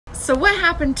So what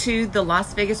happened to the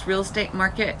Las Vegas real estate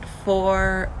market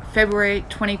for February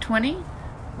 2020?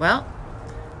 Well,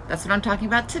 that's what I'm talking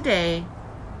about today,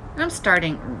 and I'm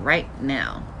starting right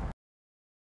now.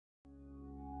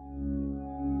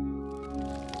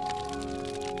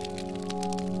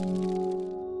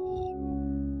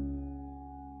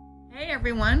 Hey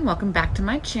everyone, welcome back to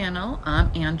my channel. I'm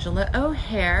Angela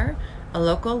O'Hare, a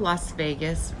local Las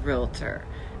Vegas realtor,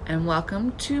 and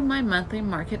welcome to my monthly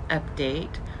market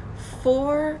update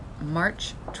for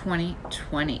March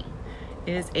 2020.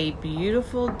 It is a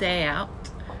beautiful day out.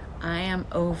 I am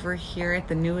over here at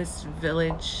the newest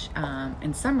village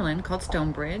in Summerlin called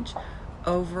Stonebridge,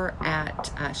 over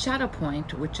at Shadow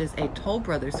Point, which is a Toll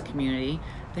Brothers community.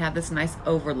 They have this nice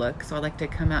overlook, so I like to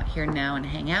come out here now and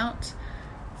hang out.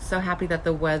 So happy that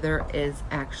the weather is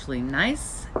actually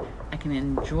nice. I can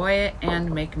enjoy it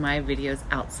and make my videos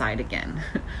outside again.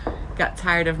 Got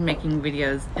tired of making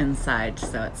videos inside,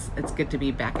 so it's good to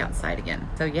be back outside again.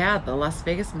 So yeah, the Las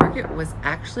Vegas market was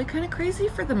actually kind of crazy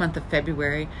for the month of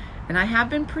February, and I have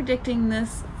been predicting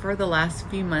this for the last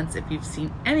few months. If you've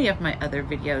seen any of my other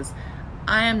videos,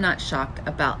 I am not shocked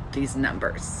about these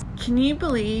numbers. Can you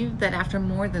believe that after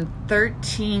more than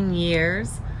 13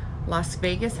 years, Las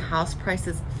Vegas house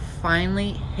prices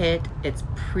finally hit its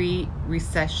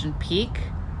pre-recession peak?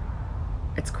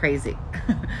 It's crazy.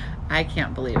 I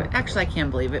can't believe it. Actually, I can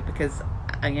believe it because,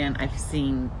 again, I've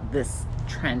seen this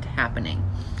trend happening.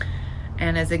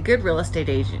 And as a good real estate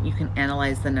agent, you can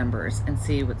analyze the numbers and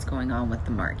see what's going on with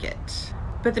the market.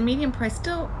 But the median price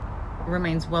still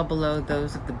remains well below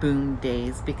those of the boom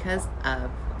days because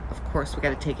of course, we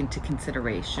got to take into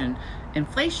consideration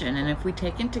inflation. And if we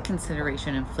take into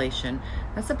consideration inflation,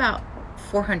 that's about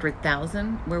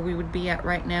 400,000 where we would be at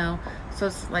right now. So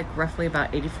it's like roughly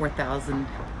about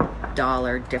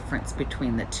 $84,000 difference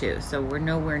between the two. So we're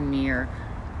nowhere near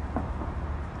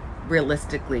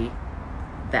realistically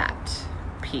that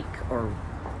peak or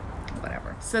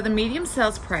whatever. So the median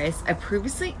sales price of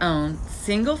previously owned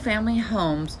single family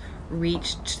homes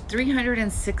reached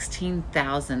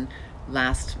 $316,000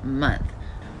 last month,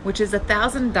 which is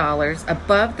 $1,000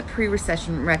 above the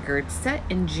pre-recession record set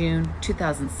in June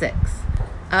 2006,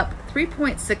 up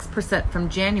 3.6% from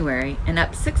January and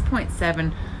up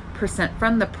 6.7%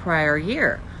 from the prior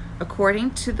year,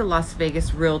 according to the Las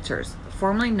Vegas Realtors,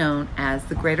 formerly known as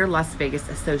the Greater Las Vegas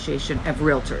Association of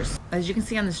Realtors. As you can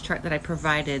see on this chart that I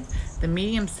provided, the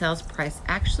median sales price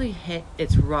actually hit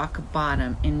its rock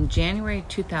bottom in January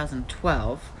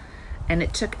 2012, and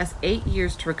it took us 8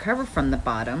 years to recover from the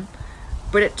bottom,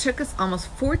 but it took us almost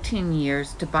 14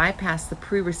 years to bypass the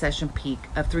pre-recession peak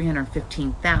of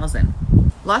 315,000.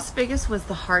 Las Vegas was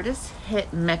the hardest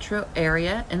hit metro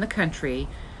area in the country,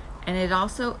 and it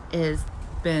also has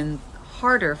been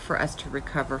harder for us to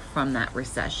recover from that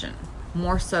recession,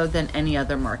 more so than any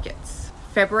other markets.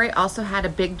 February also had a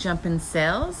big jump in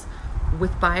sales,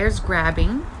 with buyers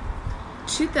grabbing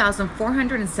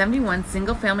 2,471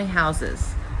 single-family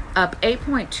houses, up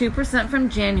 8.2% from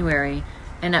January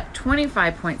and up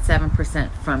 25.7%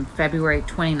 from February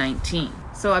 2019.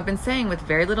 So I've been saying with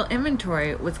very little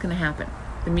inventory, what's going to happen?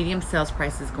 The median sales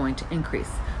price is going to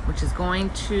increase, which is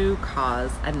going to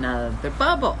cause another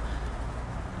bubble.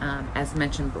 As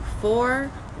mentioned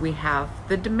before, we have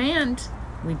the demand,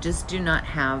 we just do not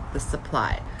have the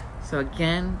supply. So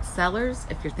again, sellers,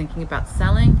 if you're thinking about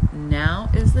selling, now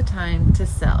is the time to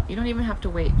sell. You don't even have to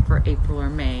wait for April or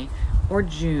May or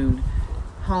June.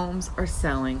 Homes are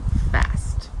selling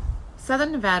fast.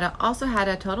 Southern Nevada also had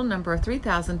a total number of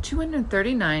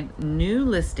 3,239 new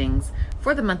listings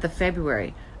for the month of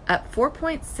February, up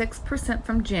 4.6%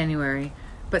 from January,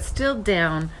 but still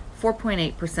down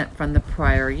 4.8% from the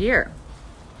prior year.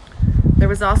 There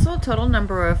was also a total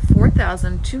number of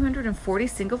 4,240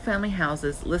 single-family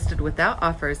houses listed without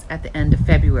offers at the end of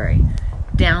February,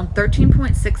 down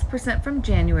 13.6% from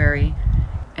January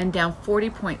and down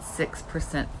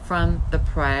 40.6% from the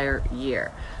prior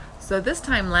year. So this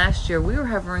time last year, we were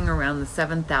hovering around the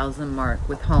 7,000 mark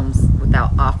with homes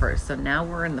without offers. So now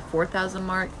we're in the 4,000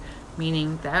 mark,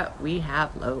 meaning that we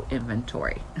have low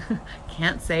inventory.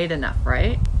 Can't say it enough,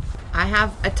 right? I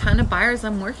have a ton of buyers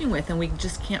I'm working with, and we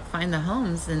just can't find the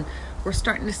homes, and we're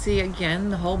starting to see again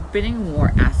the whole bidding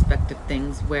war aspect of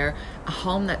things, where a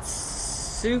home that's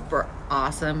super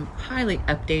awesome, highly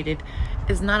updated,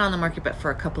 is not on the market but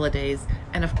for a couple of days,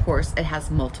 and of course it has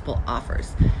multiple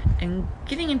offers. And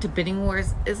getting into bidding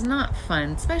wars is not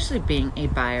fun, especially being a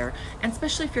buyer, and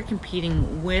especially if you're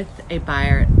competing with a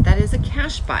buyer that is a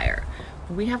cash buyer.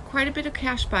 We have quite a bit of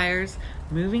cash buyers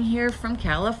moving here from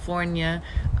California.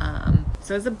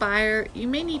 So as a buyer, you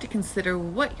may need to consider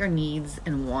what your needs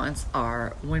and wants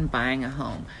are when buying a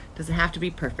home. Does it have to be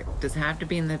perfect? Does it have to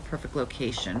be in the perfect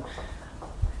location?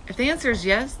 If the answer is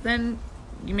yes, then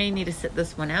you may need to sit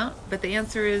this one out. But the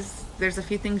answer is there's a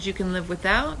few things you can live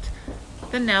without,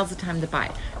 then now's the time to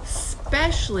buy,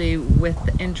 especially with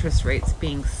the interest rates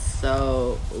being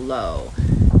so low.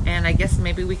 And I guess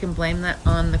maybe we can blame that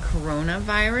on the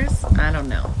coronavirus. I don't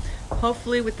know.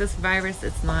 Hopefully with this virus,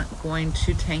 it's not going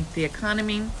to tank the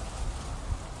economy.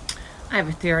 I have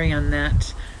a theory on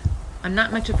that. I'm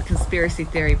not much of a conspiracy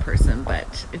theory person,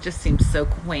 but it just seems so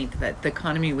quaint that the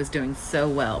economy was doing so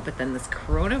well, but then this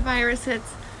coronavirus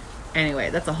hits. Anyway,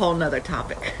 that's a whole nother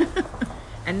topic.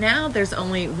 And now there's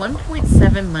only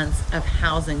 1.7 months of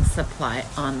housing supply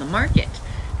on the market.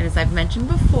 And as I've mentioned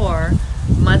before,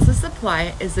 months of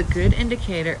supply is a good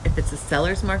indicator if it's a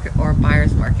seller's market or a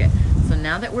buyer's market. So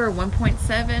now that we're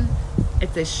 1.7,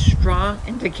 it's a strong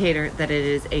indicator that it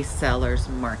is a seller's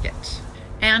market.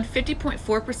 And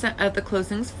 50.4% of the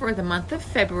closings for the month of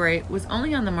February was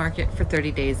only on the market for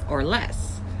 30 days or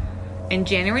less. In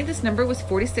January, this number was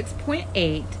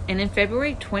 46.8, and in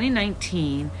February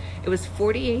 2019, it was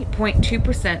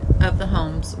 48.2% of the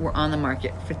homes were on the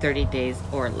market for 30 days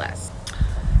or less.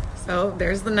 So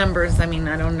there's the numbers. I mean,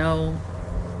 I don't know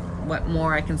what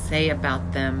more I can say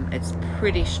about them. It's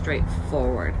pretty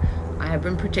straightforward. I have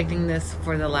been predicting this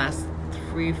for the last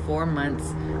 3-4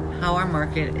 months, how our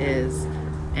market is,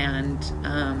 and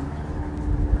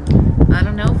I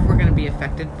don't know if we're going to be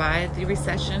affected by the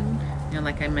recession. You know,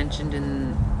 like I mentioned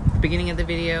in the beginning of the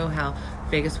video, how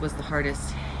Vegas was the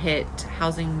hardest hit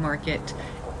housing market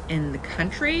in the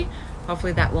country.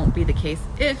 Hopefully that won't be the case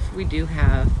if we do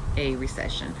have a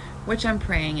recession, which I'm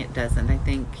praying it doesn't. I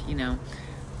think, you know,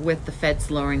 with the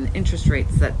Feds lowering the interest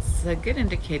rates, that's a good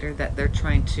indicator that they're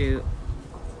trying to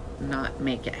not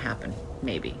make it happen.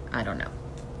 Maybe, I don't know.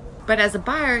 But as a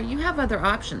buyer, you have other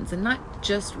options, and not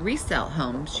just resale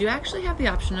homes. You actually have the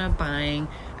option of buying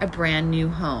a brand new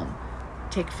home.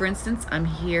 Take, for instance, I'm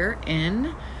here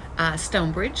in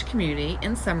Stonebridge community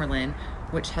in Summerlin,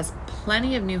 which has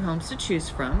plenty of new homes to choose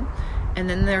from. And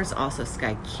then there's also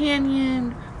Skye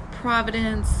Canyon,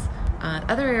 Providence,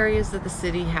 other areas of the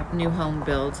city have new home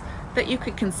builds that you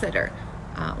could consider.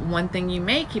 One thing you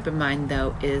may keep in mind,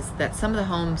 though, is that some of the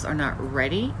homes are not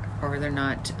ready, or they're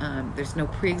not, there's no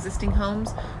pre-existing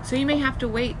homes, so you may have to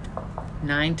wait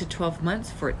 9 to 12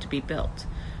 months for it to be built.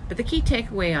 But the key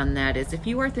takeaway on that is if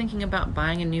you are thinking about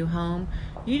buying a new home,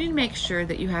 you need to make sure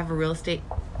that you have a real estate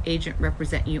agent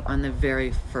represent you on the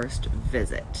very first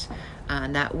visit.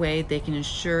 That way they can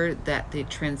ensure that the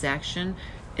transaction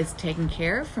is taken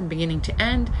care of from beginning to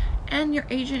end, and your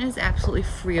agent is absolutely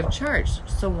free of charge.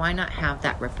 So why not have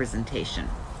that representation?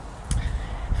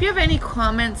 If you have any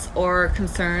comments or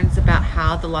concerns about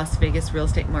how the Las Vegas real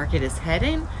estate market is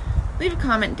heading, leave a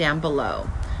comment down below.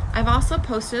 I've also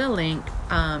posted a link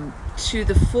to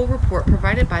the full report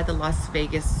provided by the Las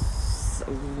Vegas,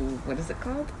 what is it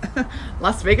called?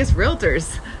 Las Vegas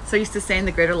Realtors. So used to saying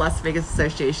the Greater Las Vegas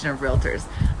Association of Realtors.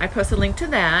 I post a link to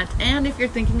that, and if you're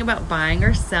thinking about buying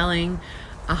or selling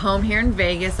a home here in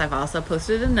Vegas, I've also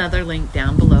posted another link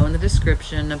down below in the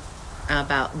description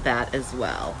about that as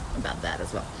well.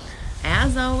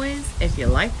 As always, if you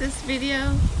like this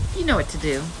video, you know what to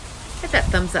do. Hit that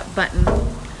thumbs up button,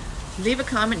 leave a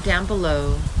comment down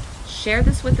below, share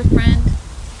this with a friend,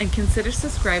 and consider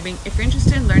subscribing if you're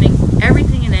interested in learning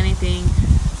everything and anything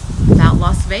about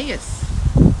Las Vegas.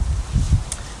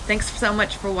 Thanks so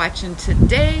much for watching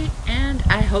today, and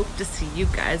I hope to see you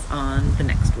guys on the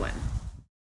next one.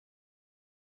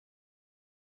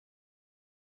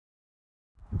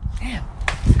 Damn,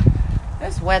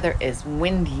 this weather is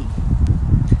windy.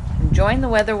 Enjoying the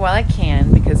weather while I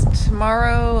can, because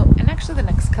tomorrow and actually the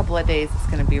next couple of days it's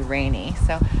going to be rainy.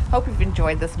 So hope you've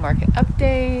enjoyed this market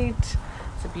update.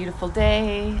 It's a beautiful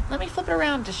day. Let me flip it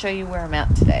around to show you where I'm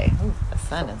at today. Ooh, the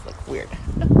sun is like weird.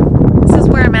 This is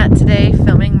where I'm at today,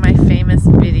 filming my famous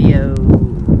video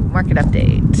market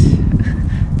update,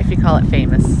 if you call it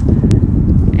famous.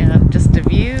 And just a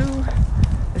view.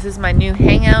 This is my new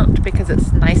hangout because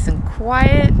it's nice and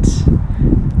quiet.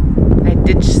 I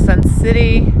ditched Sun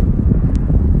City.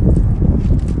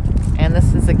 And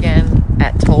this is again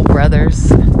at Toll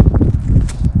Brothers,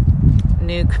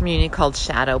 new community called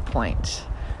Shadow Point.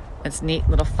 It's a neat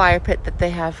little fire pit that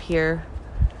they have here.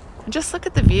 And just look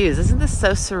at the views. Isn't this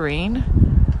so serene?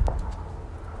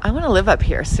 I want to live up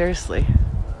here, seriously.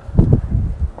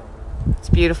 It's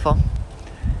beautiful.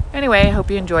 Anyway, I hope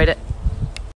you enjoyed it.